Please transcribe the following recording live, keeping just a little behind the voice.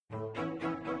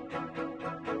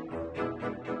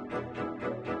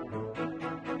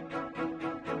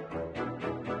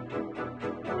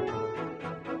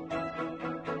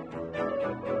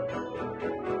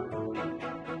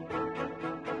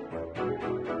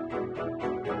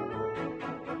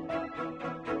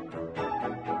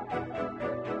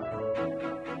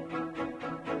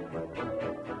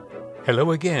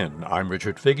Hello again, I'm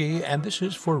Richard Figge, and this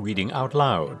is For Reading Out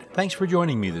Loud. Thanks for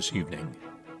joining me this evening.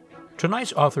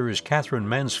 Tonight's author is Katherine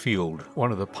Mansfield,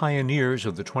 one of the pioneers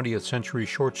of the 20th century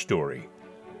short story.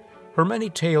 Her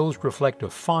many tales reflect a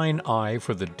fine eye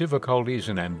for the difficulties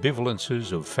and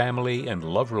ambivalences of family and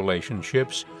love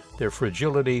relationships, their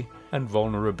fragility and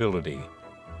vulnerability.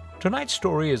 Tonight's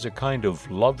story is a kind of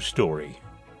love story.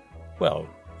 Well,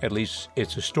 at least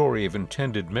it's a story of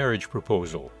intended marriage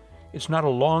proposal. It's not a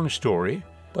long story,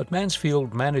 but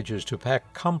Mansfield manages to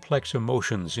pack complex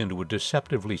emotions into a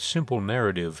deceptively simple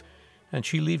narrative, and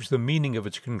she leaves the meaning of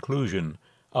its conclusion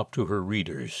up to her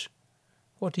readers.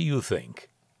 What do you think?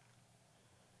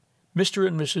 Mr.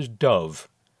 and Mrs. Dove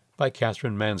by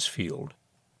Katherine Mansfield.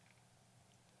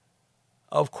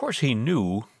 Of course he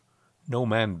knew, no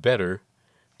man better,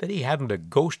 that he hadn't a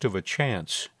ghost of a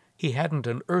chance. He hadn't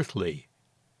an earthly.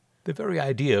 The very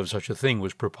idea of such a thing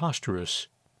was preposterous.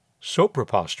 So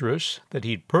preposterous that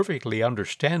he'd perfectly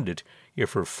understand it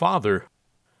if her father,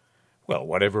 well,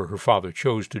 whatever her father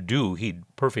chose to do, he'd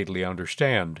perfectly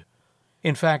understand.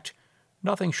 In fact,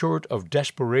 nothing short of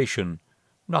desperation,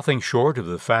 nothing short of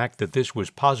the fact that this was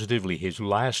positively his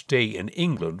last day in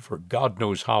England for God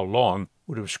knows how long,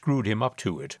 would have screwed him up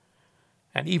to it.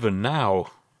 And even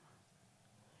now...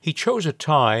 He chose a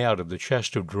tie out of the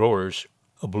chest of drawers,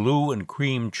 a blue and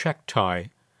cream check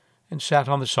tie, and sat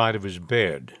on the side of his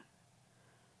bed.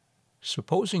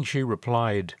 Supposing she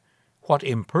replied, "What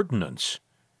impertinence!"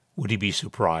 Would he be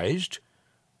surprised?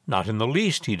 Not in the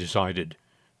least, he decided,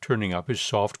 turning up his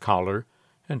soft collar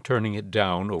and turning it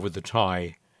down over the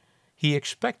tie. He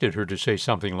expected her to say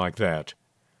something like that.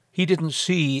 He didn't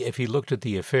see, if he looked at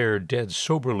the affair dead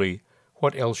soberly,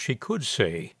 what else she could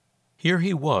say. Here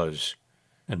he was,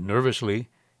 and nervously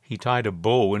he tied a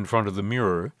bow in front of the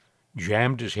mirror,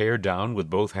 jammed his hair down with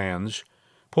both hands,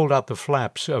 pulled out the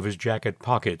flaps of his jacket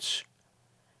pockets.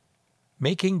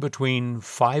 Making between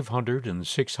 500 and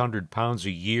 600 pounds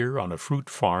a year on a fruit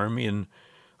farm in,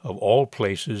 of all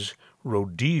places,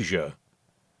 Rhodesia.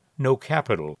 No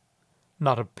capital,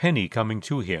 not a penny coming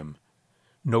to him,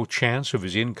 no chance of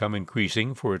his income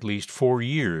increasing for at least 4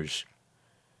 years.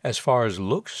 As far as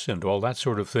looks and all that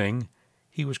sort of thing,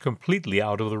 he was completely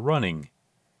out of the running.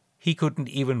 He couldn't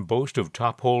even boast of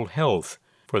top-hole health,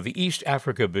 for the East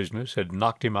Africa business had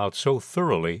knocked him out so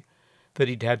thoroughly that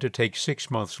he'd had to take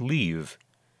 6 months' leave.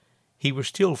 He was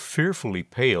still fearfully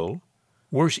pale,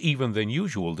 worse even than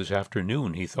usual this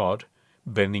afternoon, he thought,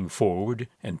 bending forward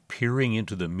and peering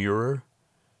into the mirror.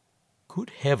 Good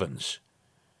heavens!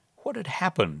 What had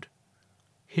happened?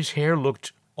 His hair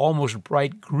looked almost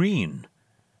bright green.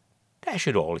 Dash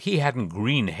it all, he hadn't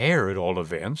green hair at all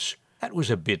events. That was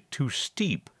a bit too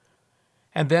steep.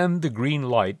 And then the green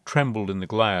light trembled in the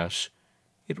glass.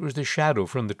 It was the shadow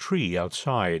from the tree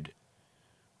outside.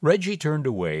 Reggie turned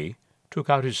away, took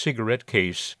out his cigarette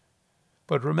case,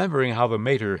 but remembering how the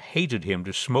mater hated him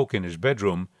to smoke in his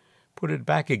bedroom, put it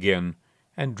back again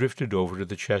and drifted over to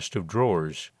the chest of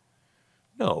drawers.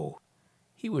 No,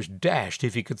 he was dashed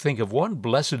if he could think of one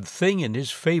blessed thing in his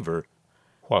favor,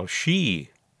 while she...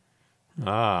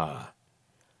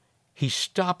 He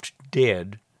stopped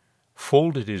dead,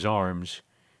 folded his arms,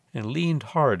 and leaned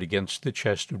hard against the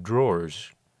chest of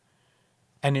drawers.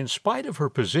 And in spite of her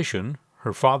position,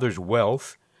 her father's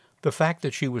wealth, the fact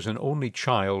that she was an only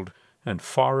child and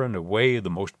far and away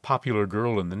the most popular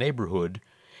girl in the neighborhood,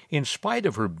 in spite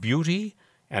of her beauty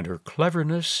and her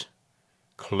cleverness,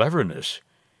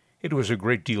 it was a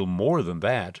great deal more than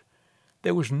that.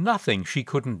 There was nothing she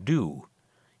couldn't do.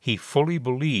 He fully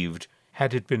believed,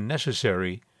 had it been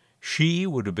necessary, she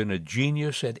would have been a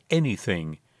genius at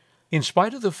anything, in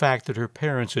spite of the fact that her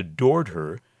parents adored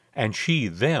her, and she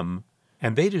them,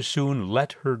 and they'd as soon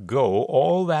let her go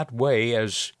all that way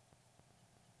as...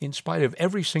 In spite of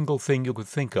every single thing you could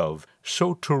think of,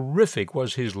 so terrific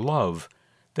was his love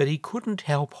that he couldn't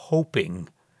help hoping.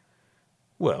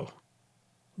 Well,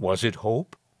 was it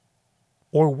hope?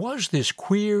 Or was this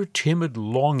queer, timid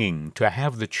longing to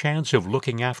have the chance of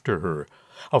looking after her,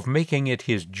 of making it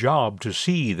his job to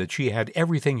see that she had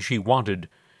everything she wanted,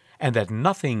 and that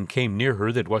nothing came near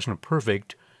her that wasn't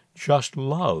perfect, just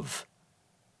love?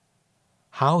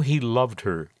 How he loved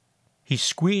her! He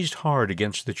squeezed hard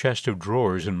against the chest of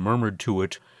drawers and murmured to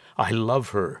it, "I love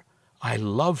her, I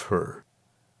love her."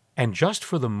 And just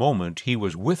for the moment he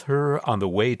was with her on the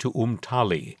way to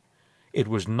Tali. It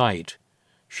was night.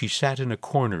 She sat in a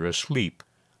corner asleep.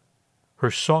 Her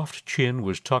soft chin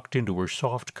was tucked into her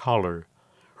soft collar.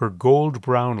 Her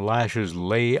gold-brown lashes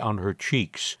lay on her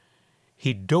cheeks.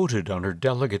 He doted on her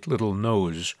delicate little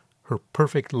nose, her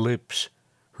perfect lips,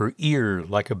 her ear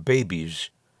like a baby's,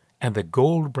 and the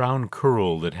gold-brown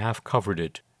curl that half covered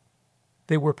it.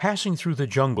 They were passing through the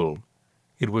jungle.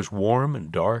 It was warm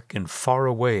and dark and far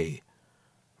away.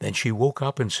 Then she woke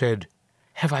up and said,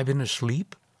 "Have I been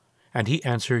asleep?" And he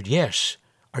answered, "Yes.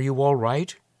 Are you all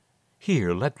right?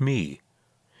 Here, let me."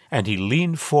 And he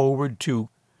leaned forward to...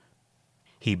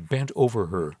 He bent over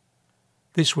her.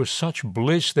 This was such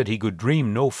bliss that he could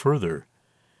dream no further.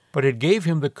 But it gave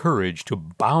him the courage to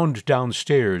bound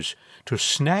downstairs, to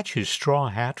snatch his straw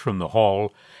hat from the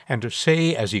hall, and to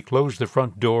say as he closed the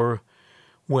front door,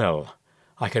 "Well,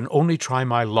 I can only try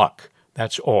my luck,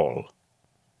 that's all."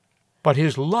 But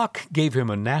his luck gave him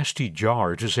a nasty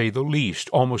jar, to say the least,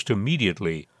 almost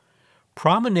immediately.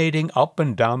 Promenading up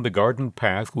and down the garden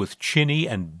path with Chinny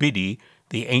and Biddy,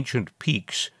 the ancient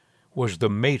peaks, was the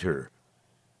mater.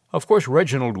 Of course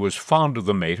Reginald was fond of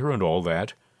the mater and all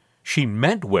that. She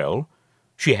meant well.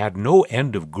 She had no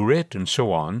end of grit and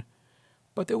so on.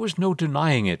 But there was no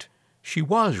denying it. She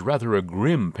was rather a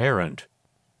grim parent.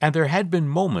 And there had been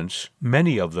moments,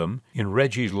 many of them, in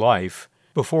Reggie's life,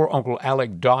 before Uncle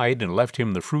Alec died and left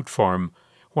him the fruit farm,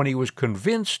 when he was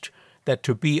convinced that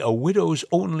to be a widow's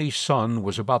only son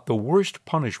was about the worst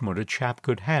punishment a chap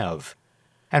could have.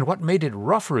 And what made it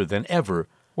rougher than ever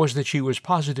was that she was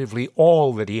positively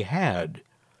all that he had.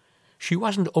 She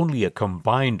wasn't only a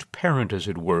combined parent, as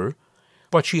it were,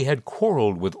 but she had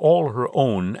quarreled with all her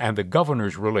own and the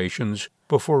governor's relations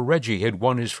before Reggie had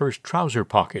won his first trouser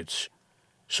pockets.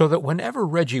 So that whenever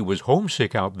Reggie was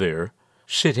homesick out there,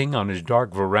 sitting on his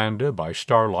dark veranda by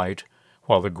starlight,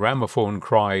 while the gramophone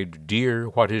cried, "Dear,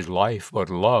 what is life but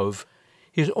love?"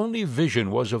 his only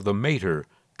vision was of the mater,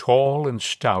 tall and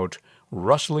stout,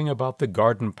 rustling about the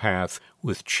garden path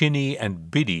with Chinny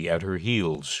and Biddy at her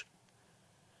heels.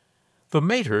 The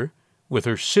mater, with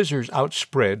her scissors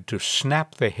outspread to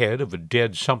snap the head of a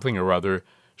dead something or other,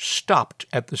 stopped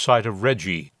at the sight of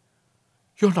Reggie.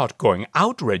 "You're not going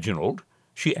out, Reginald?"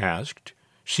 she asked,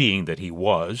 seeing that he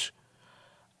was.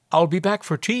 "I'll be back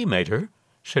for tea, mater,"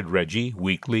 said Reggie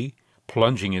weakly,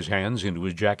 plunging his hands into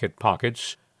his jacket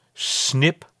pockets.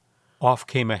 Snip! Off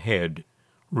came a head.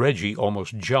 Reggie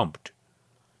almost jumped.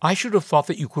 "I should have thought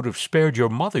that you could have spared your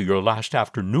mother your last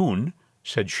afternoon,"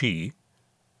 said she.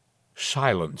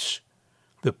 Silence.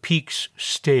 The Peaks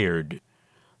stared.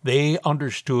 They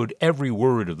understood every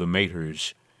word of the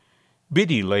mater's.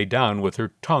 Biddy lay down with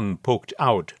her tongue poked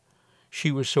out.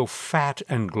 She was so fat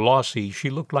and glossy she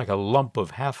looked like a lump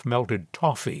of half-melted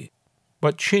toffee.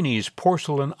 But Chinny's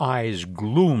porcelain eyes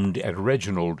gloomed at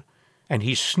Reginald, and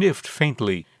he sniffed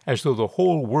faintly as though the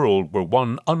whole world were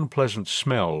one unpleasant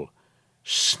smell.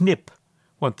 Snip!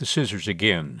 Went the scissors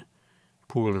again.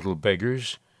 Poor little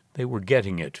beggars, they were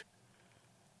getting it.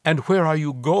 "And where are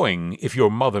you going, if your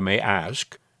mother may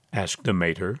ask?" asked the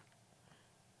mater.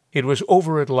 It was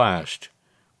over at last,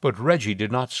 but Reggie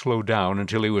did not slow down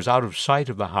until he was out of sight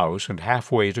of the house and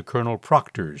halfway to Colonel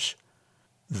Proctor's.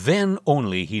 Then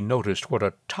only he noticed what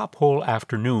a top-hole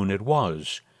afternoon it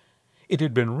was. It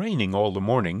had been raining all the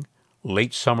morning,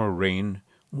 late summer rain,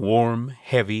 warm,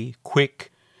 heavy,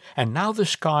 quick, and now the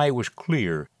sky was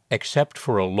clear, except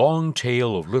for a long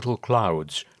tail of little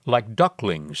clouds, like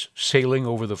ducklings sailing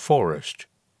over the forest.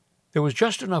 There was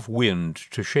just enough wind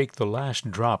to shake the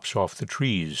last drops off the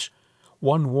trees.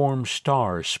 One warm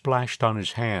star splashed on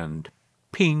his hand.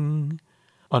 Ping!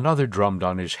 Another drummed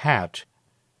on his hat.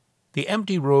 The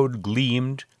empty road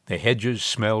gleamed, the hedges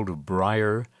smelled of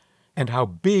briar, and how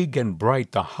big and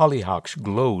bright the hollyhocks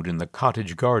glowed in the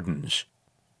cottage gardens.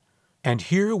 And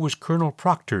here was Colonel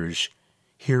Proctor's.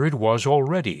 Here it was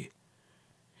already.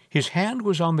 His hand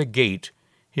was on the gate,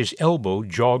 his elbow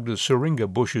jogged the syringa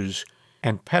bushes,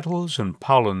 and petals and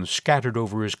pollen scattered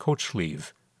over his coat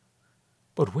sleeve.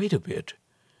 But wait a bit.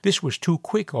 This was too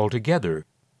quick altogether.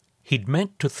 He'd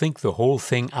meant to think the whole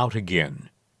thing out again.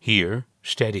 Here,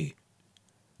 steady.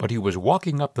 But he was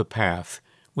walking up the path,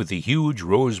 with the huge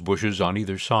rose bushes on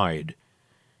either side.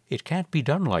 It can't be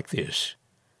done like this.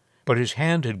 But his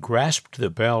hand had grasped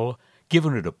the bell,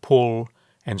 given it a pull,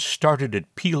 and started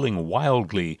it pealing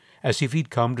wildly, as if he'd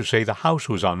come to say the house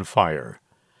was on fire.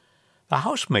 The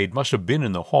housemaid must have been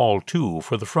in the hall, too,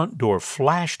 for the front door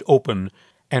flashed open,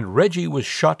 and Reggie was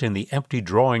shut in the empty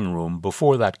drawing-room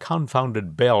before that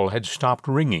confounded bell had stopped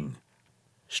ringing.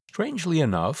 Strangely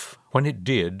enough, when it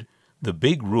did, the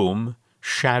big room,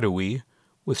 shadowy,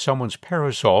 with someone's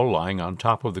parasol lying on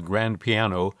top of the grand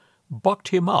piano, bucked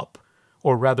him up,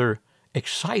 or rather,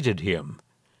 excited him.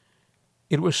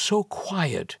 It was so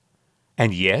quiet,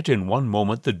 and yet in one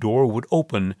moment the door would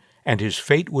open and his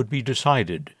fate would be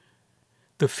decided.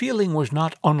 The feeling was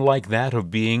not unlike that of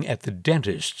being at the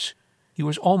dentist's. He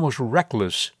was almost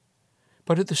reckless,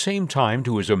 But at the same time,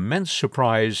 to his immense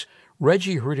surprise,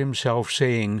 Reggie heard himself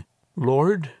saying,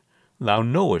 "Lord, thou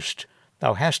knowest,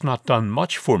 thou hast not done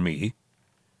much for me."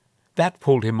 That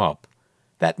pulled him up.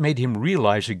 That made him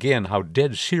realize again how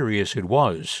dead serious it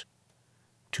was.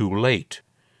 Too late.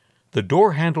 The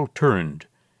door handle turned.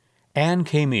 Anne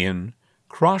came in,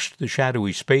 crossed the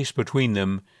shadowy space between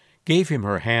them, gave him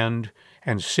her hand,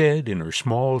 and said in her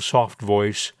small, soft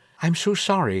voice, "I'm so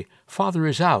sorry. Father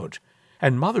is out,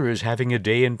 and Mother is having a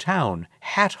day in town,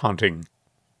 hat hunting.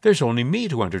 There's only me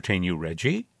to entertain you,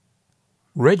 Reggie."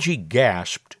 Reggie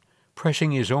gasped,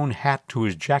 pressing his own hat to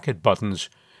his jacket buttons,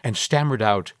 and stammered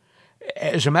out,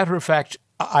 "As a matter of fact,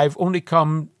 I've only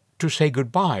come to say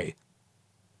good-bye."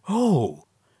 "Oh!"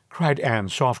 cried Anne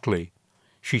softly.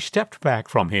 She stepped back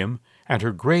from him, and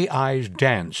her gray eyes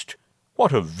danced.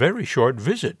 What a very short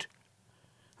visit!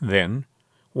 Then,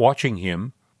 watching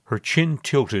him, her chin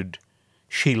tilted,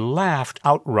 she laughed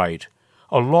outright,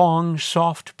 a long,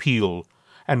 soft peal,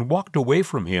 and walked away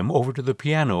from him over to the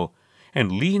piano,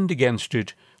 and leaned against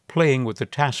it, playing with the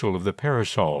tassel of the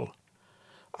parasol.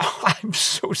 "I'm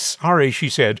so sorry," she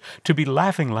said, "to be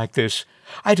laughing like this.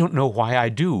 I don't know why I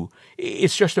do.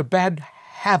 It's just a bad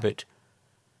habit."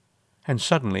 And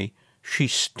suddenly she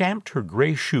stamped her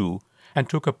gray shoe and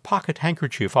took a pocket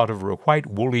handkerchief out of her white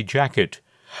woolly jacket.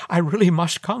 "I really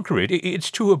must conquer it.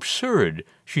 It's too absurd,"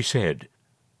 she said.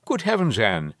 "Good heavens,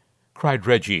 Anne," cried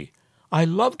Reggie. "I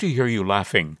love to hear you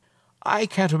laughing. I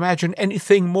can't imagine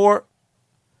anything more—"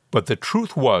 But the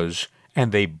truth was,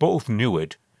 and they both knew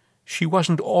it, she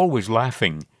wasn't always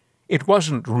laughing. It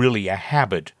wasn't really a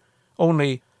habit.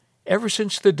 Only, ever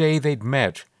since the day they'd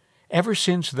met, ever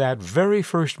since that very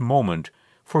first moment,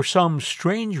 for some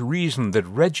strange reason that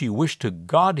Reggie wished to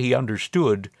God he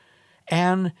understood,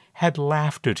 Anne had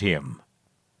laughed at him.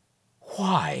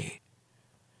 Why?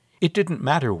 It didn't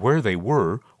matter where they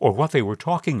were or what they were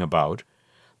talking about.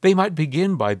 They might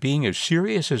begin by being as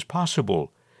serious as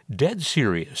possible, dead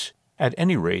serious, at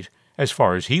any rate, as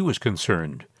far as he was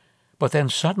concerned. But then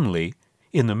suddenly,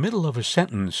 in the middle of a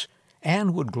sentence,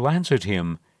 Anne would glance at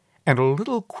him, and a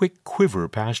little quick quiver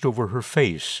passed over her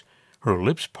face, her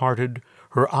lips parted,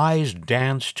 her eyes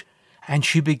danced, and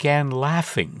she began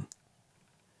laughing.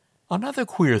 Another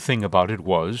queer thing about it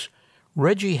was,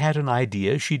 Reggie had an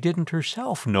idea she didn't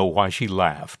herself know why she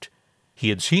laughed. He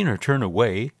had seen her turn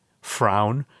away,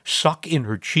 frown, suck in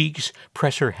her cheeks,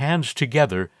 press her hands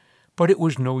together, but it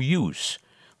was no use.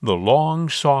 The long,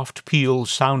 soft peal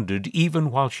sounded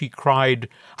even while she cried,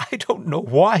 "I don't know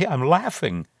why I'm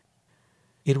laughing."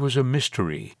 It was a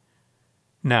mystery.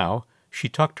 Now she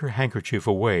tucked her handkerchief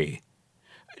away.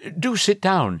 "Do sit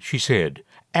down," she said,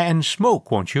 "and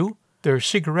smoke, won't you? There are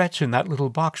cigarettes in that little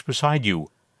box beside you.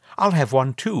 I'll have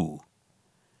one, too."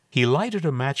 He lighted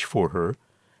a match for her,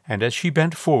 and as she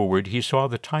bent forward he saw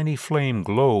the tiny flame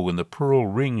glow in the pearl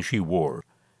ring she wore.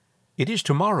 "It is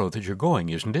tomorrow that you're going,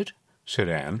 isn't it?" said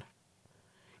Anne.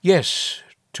 "Yes,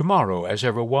 tomorrow as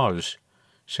ever was,"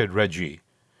 said Reggie,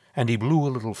 and he blew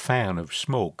a little fan of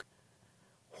smoke.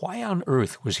 Why on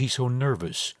earth was he so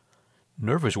nervous?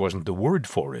 Nervous wasn't the word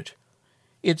for it.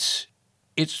 It's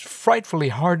frightfully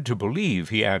hard to believe,"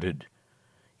 he added.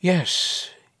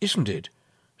 "Yes, isn't it?"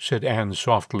 said Anne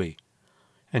softly,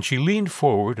 and she leaned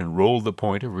forward and rolled the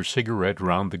point of her cigarette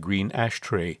round the green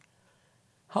ashtray.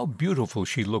 How beautiful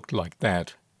she looked like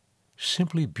that.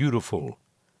 Simply beautiful.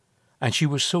 And she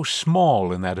was so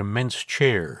small in that immense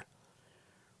chair.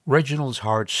 Reginald's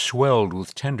heart swelled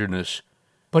with tenderness,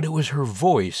 but it was her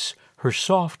voice, her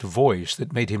soft voice,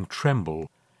 that made him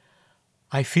tremble.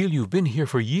 "I feel you've been here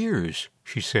for years,"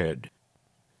 she said.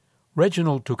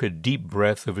 Reginald took a deep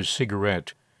breath of his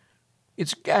cigarette.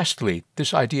 "It's ghastly,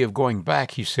 this idea of going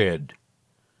back," he said.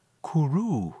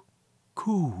 "Coo-roo,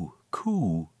 coo,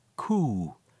 coo,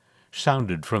 coo,"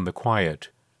 sounded from the quiet.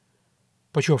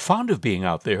 "But you're fond of being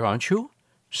out there, aren't you?"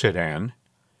 said Anne.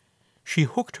 She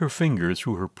hooked her finger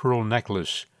through her pearl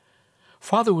necklace.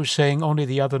 "Father was saying only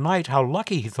the other night how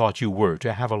lucky he thought you were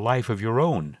to have a life of your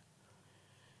own."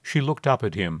 She looked up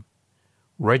at him.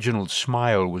 Reginald's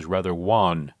smile was rather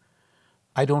wan.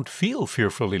 "I don't feel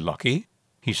fearfully lucky,"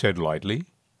 he said lightly.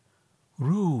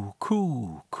 "Roo,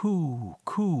 coo, coo,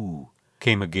 coo,"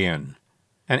 came again,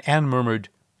 and Anne murmured,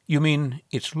 "You mean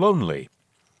it's lonely?"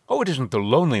 "Oh, it isn't the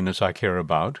loneliness I care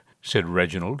about," said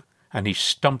Reginald, and he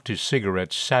stumped his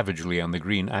cigarette savagely on the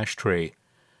green ashtray.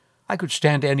 "I could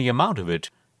stand any amount of it.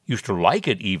 Used to like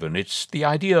it, even. It's the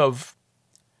idea of—"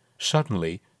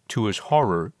 Suddenly, to his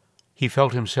horror, he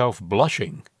felt himself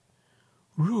blushing.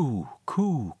 "Roo,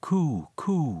 coo, coo,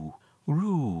 coo,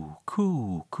 roo,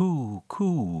 coo, coo,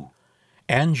 coo."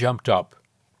 Anne jumped up.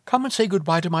 "Come and say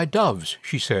good-bye to my doves,"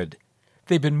 she said.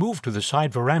 They've been moved to the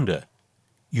side veranda.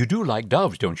 You do like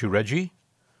doves, don't you, Reggie?"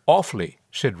 "Awfully,"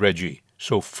 said Reggie,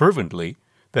 so fervently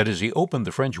that as he opened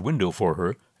the French window for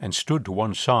her and stood to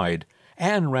one side,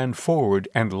 Anne ran forward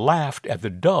and laughed at the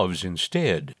doves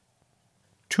instead.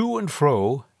 To and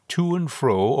fro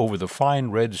over the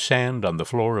fine red sand on the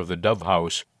floor of the dove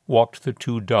house walked the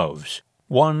two doves,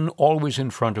 one always in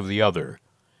front of the other.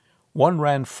 One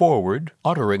ran forward,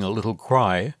 uttering a little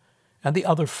cry, and the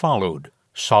other followed,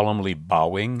 solemnly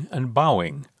bowing and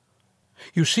bowing.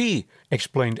 "You see,"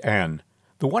 explained Anne,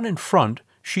 "the one in front,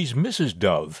 she's Mrs.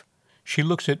 Dove. She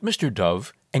looks at Mr.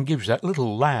 Dove and gives that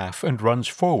little laugh and runs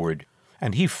forward,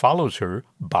 and he follows her,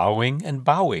 bowing and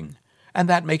bowing, and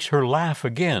that makes her laugh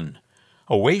again.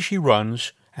 Away she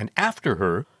runs, and after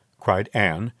her," cried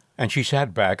Anne, and she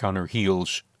sat back on her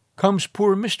heels, "comes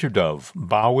poor Mr. Dove,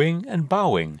 bowing and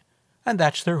bowing, and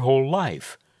that's their whole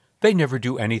life. They never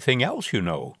do anything else, you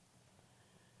know."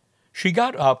 She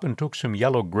got up and took some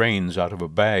yellow grains out of a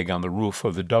bag on the roof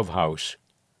of the dove house.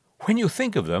 "When you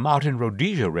think of them out in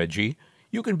Rhodesia, Reggie,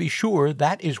 you can be sure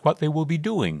that is what they will be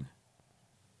doing."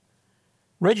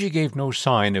 Reggie gave no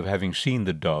sign of having seen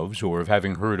the doves or of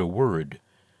having heard a word.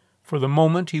 For the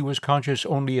moment he was conscious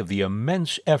only of the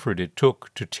immense effort it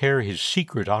took to tear his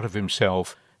secret out of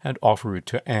himself and offer it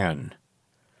to Anne.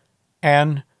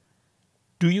 "Anne,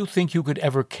 do you think you could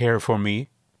ever care for me?"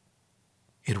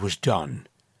 It was done.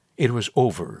 It was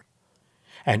over.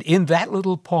 And in that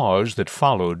little pause that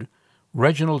followed,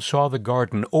 Reginald saw the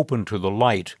garden open to the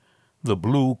light, the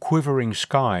blue quivering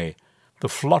sky, the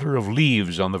flutter of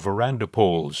leaves on the veranda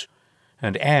poles,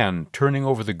 and Anne turning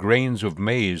over the grains of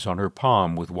maize on her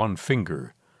palm with one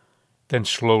finger. Then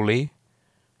slowly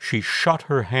she shut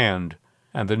her hand,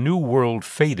 and the new world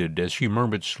faded as she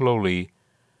murmured slowly,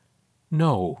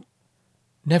 "No,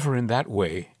 never in that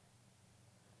way."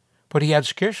 But he had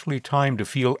scarcely time to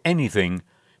feel anything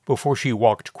before she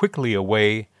walked quickly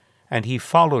away, and he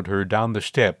followed her down the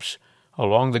steps,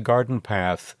 along the garden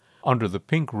path, under the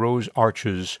pink rose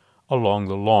arches, along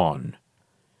the lawn.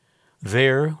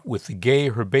 There, with the gay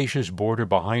herbaceous border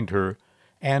behind her,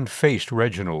 Anne faced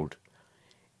Reginald.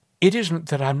 "It isn't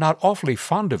that I'm not awfully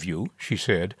fond of you," she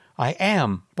said. "I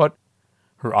am, but—"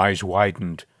 Her eyes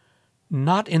widened.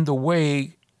 "Not in the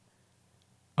way—"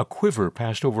 A quiver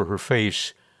passed over her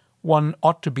face. "One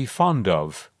ought to be fond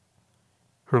of."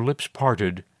 Her lips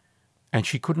parted, and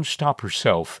she couldn't stop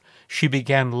herself. She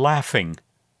began laughing.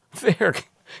 "There,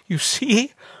 you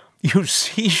see,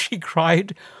 she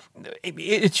cried.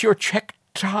 "It's your check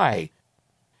tie.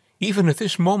 Even at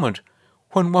this moment,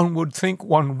 when one would think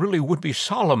one really would be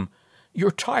solemn,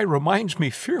 your tie reminds me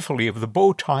fearfully of the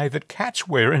bow tie that cats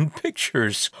wear in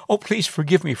pictures. Oh, please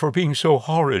forgive me for being so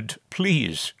horrid,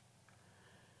 please."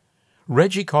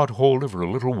 Reggie caught hold of her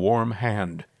little warm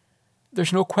hand.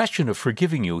 "There's no question of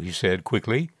forgiving you," he said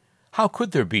quickly. "How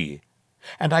could there be?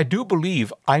 And I do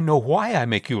believe I know why I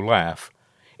make you laugh.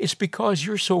 It's because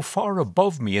you're so far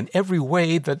above me in every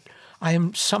way that I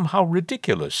am somehow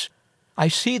ridiculous. I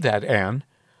see that, Anne.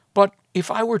 But if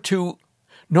I were to—"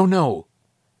 No.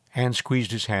 Anne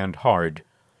squeezed his hand hard.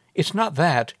 "It's not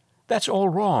that. That's all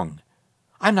wrong.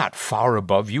 I'm not far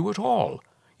above you at all.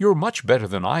 You're much better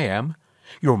than I am.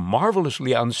 You're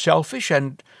marvelously unselfish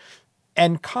and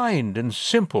kind and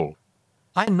simple.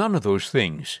 I'm none of those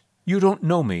things. You don't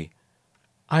know me."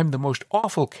 "I'm the most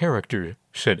awful character,"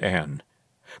 said Anne.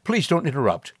 "Please don't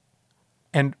interrupt.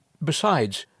 And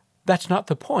besides, that's not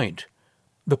the point.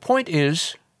 The point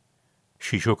is—"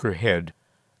 She shook her head.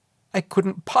 "I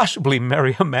couldn't possibly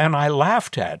marry a man I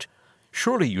laughed at.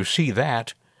 Surely you see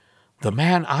that." "The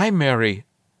man I marry—"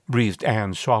 breathed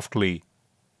Anne softly.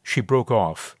 She broke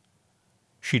off.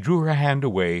 She drew her hand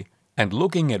away, and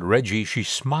looking at Reggie, she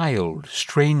smiled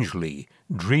strangely,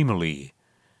 dreamily.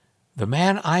 "The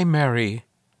man I marry—"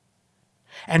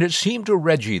 And it seemed to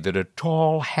Reggie that a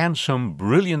tall, handsome,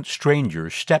 brilliant stranger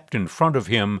stepped in front of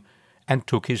him and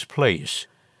took his place.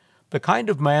 The kind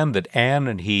of man that Anne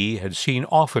and he had seen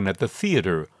often at the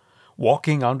theater,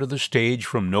 walking onto the stage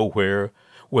from nowhere,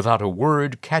 without a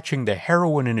word catching the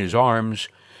heroine in his arms,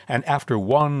 and after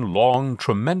one long,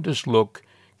 tremendous look,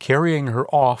 carrying her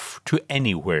off to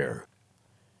anywhere.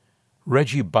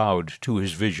 Reggie bowed to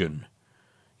his vision.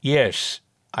 "Yes,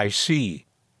 I see,"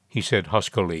 he said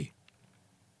huskily.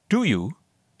 "Do you?"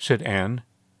 said Anne.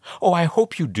 "Oh, I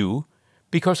hope you do,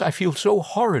 because I feel so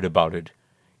horrid about it.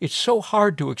 It's so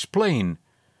hard to explain.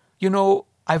 You know,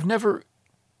 I've never—"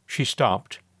 She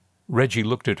stopped. Reggie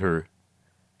looked at her.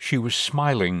 She was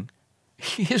smiling.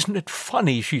 "Isn't it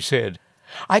funny?" she said.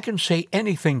 "I can say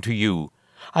anything to you.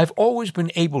 I've always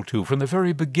been able to from the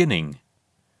very beginning."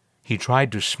 He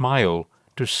tried to smile,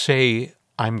 to say,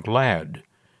 I'm glad."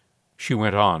 She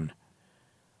went on,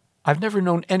 "I've never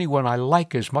known anyone I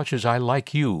like as much as I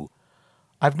like you.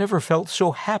 I've never felt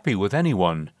so happy with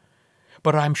anyone.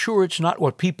 But I'm sure it's not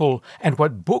what people and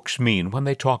what books mean when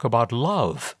they talk about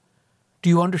love. Do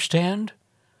you understand?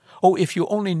 Oh, if you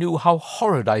only knew how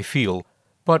horrid I feel.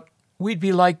 But we'd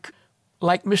be like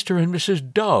Mr. and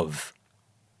Mrs. Dove."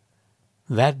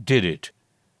 That did it.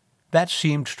 That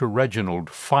seemed to Reginald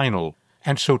final,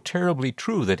 and so terribly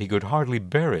true that he could hardly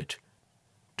bear it.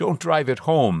 "Don't drive it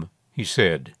home," he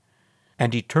said,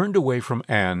 and he turned away from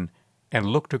Anne and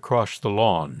looked across the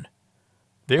lawn.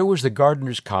 There was the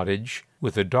gardener's cottage,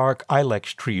 with a dark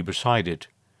ilex tree beside it.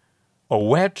 A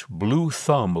wet blue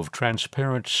thumb of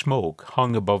transparent smoke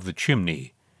hung above the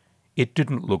chimney. It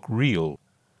didn't look real.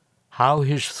 How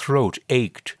his throat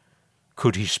ached!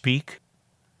 Could he speak?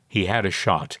 He had a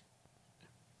shot.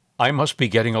 "I must be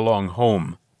getting along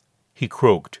home," he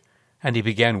croaked, and he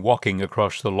began walking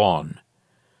across the lawn.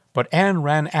 But Anne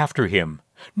ran after him.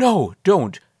 "No,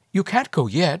 don't! You can't go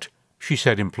yet," she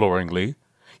said imploringly.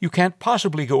 "You can't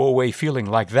possibly go away feeling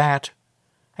like that."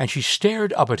 And she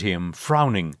stared up at him,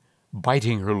 frowning,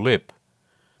 biting her lip.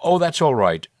 "Oh, that's all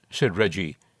right," said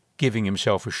Reggie, giving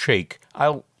himself a shake.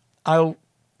 I'll...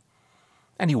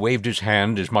 And he waved his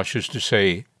hand as much as to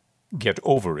say, "Get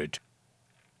over it."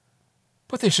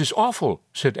 "But this is awful,"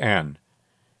 said Anne.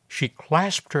 She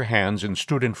clasped her hands and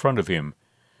stood in front of him.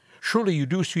 "Surely you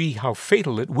do see how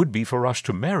fatal it would be for us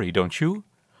to marry, don't you?"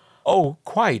 "Oh,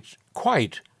 quite,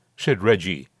 quite," said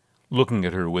Reggie, looking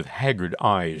at her with haggard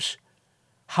eyes.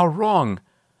 "How wrong,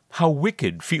 how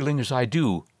wicked, feeling as I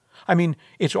do. I mean,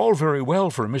 it's all very well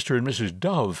for Mr. and Mrs.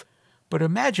 Dove, but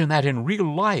imagine that in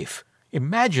real life.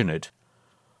 Imagine it."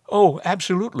 "Oh,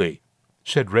 absolutely,"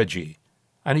 said Reggie,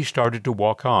 and he started to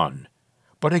walk on.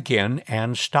 But again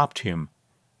Anne stopped him.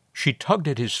 She tugged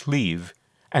at his sleeve,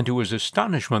 and to his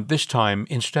astonishment this time,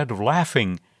 instead of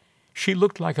laughing, she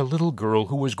looked like a little girl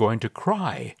who was going to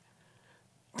cry.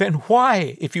 "Then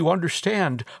why, if you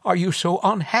understand, are you so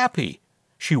unhappy?"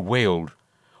 she wailed.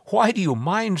 "Why do you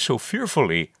mind so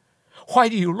fearfully? Why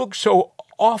do you look so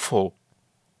awful?"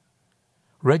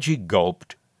 Reggie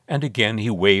gulped, and again he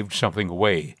waved something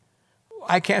away.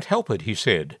 "I can't help it," he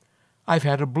said. "I've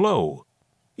had a blow.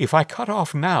 If I cut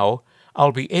off now,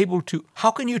 I'll be able to—"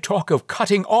 "How can you talk of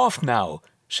cutting off now?"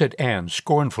 said Anne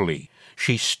scornfully.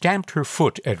 She stamped her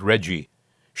foot at Reggie.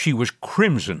 She was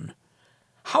crimson.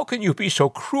 "How can you be so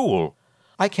cruel?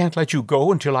 I can't let you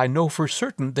go until I know for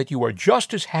certain that you are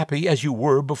just as happy as you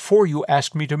were before you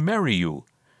asked me to marry you.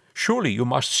 Surely you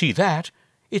must see that.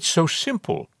 It's so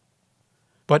simple."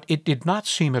 But it did not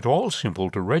seem at all simple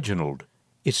to Reginald.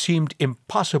 It seemed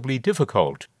impossibly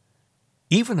difficult.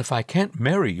 "Even if I can't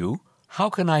marry you, how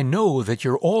can I know that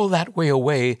you're all that way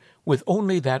away with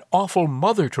only that awful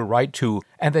mother to write to,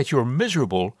 and that you're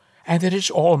miserable, and that it's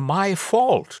all my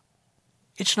fault?"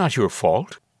 "It's not your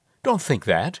fault. Don't think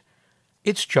that.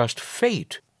 It's just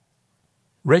fate."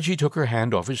 Reggie took her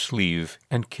hand off his sleeve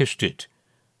and kissed it.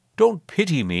 "Don't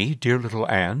pity me, dear little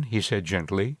Anne," he said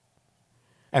gently.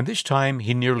 And this time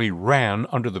he nearly ran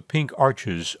under the pink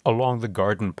arches along the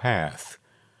garden path.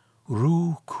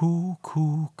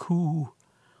 "Roo-coo-coo-coo,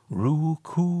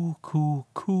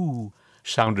 roo-coo-coo-coo,"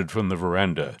 sounded from the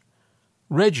veranda.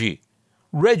 "Reggie!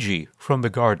 Reggie!" from the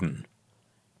garden.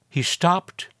 He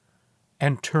stopped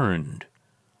and turned.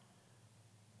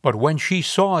 But when she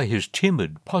saw his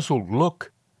timid, puzzled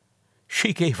look,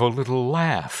 she gave a little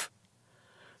laugh.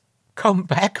 "Come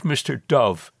back, Mr.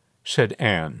 Dove," said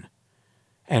Anne,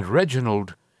 and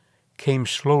Reginald came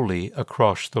slowly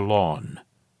across the lawn.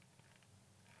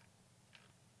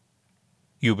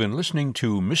 You've been listening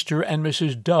to Mr. and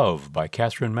Mrs. Dove by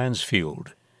Katherine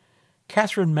Mansfield.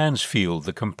 Katherine Mansfield,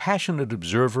 the compassionate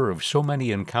observer of so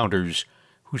many encounters,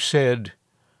 who said,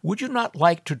 "Would you not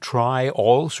like to try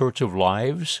all sorts of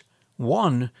lives?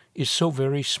 One is so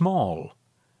very small."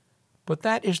 But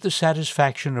that is the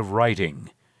satisfaction of writing.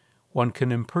 One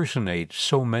can impersonate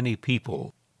so many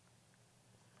people.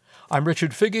 I'm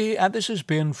Richard Figge, and this has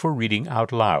been For Reading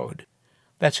Out Loud.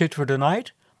 That's it for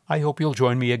tonight. I hope you'll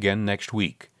join me again next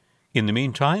week. In the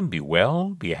meantime, be well,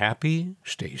 be happy,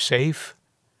 stay safe.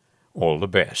 All the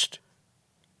best.